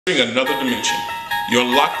Another dimension. You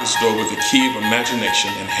unlock this door with the key of imagination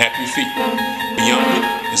and happy feet. Beyond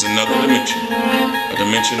it is another dimension, a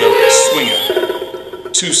dimension of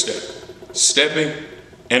swinging, two-step, stepping,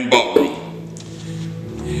 and ballroom.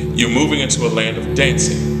 You're moving into a land of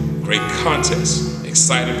dancing, great contests,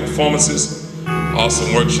 exciting performances,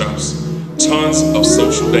 awesome workshops, tons of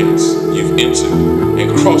social dance you've entered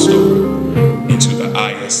and crossed over into the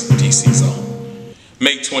ISDC zone.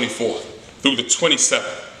 May 24th through the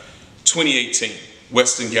 27th, 2018,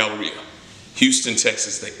 Western Galleria, Houston,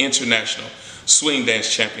 Texas, the International Swing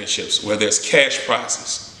Dance Championships, where there's cash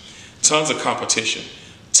prizes, tons of competition,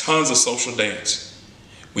 tons of social dance.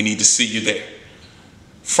 We need to see you there.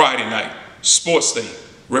 Friday night, sports thing,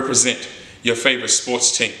 represent your favorite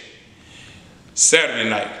sports team. Saturday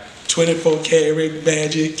night, 24 karat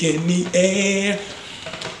magic in the air.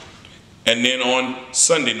 And then on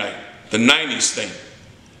Sunday night, the 90s thing,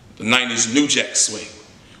 the 90s New Jack Swing.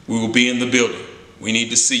 We will be in the building. We need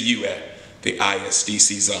to see you at the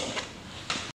ISDC zone.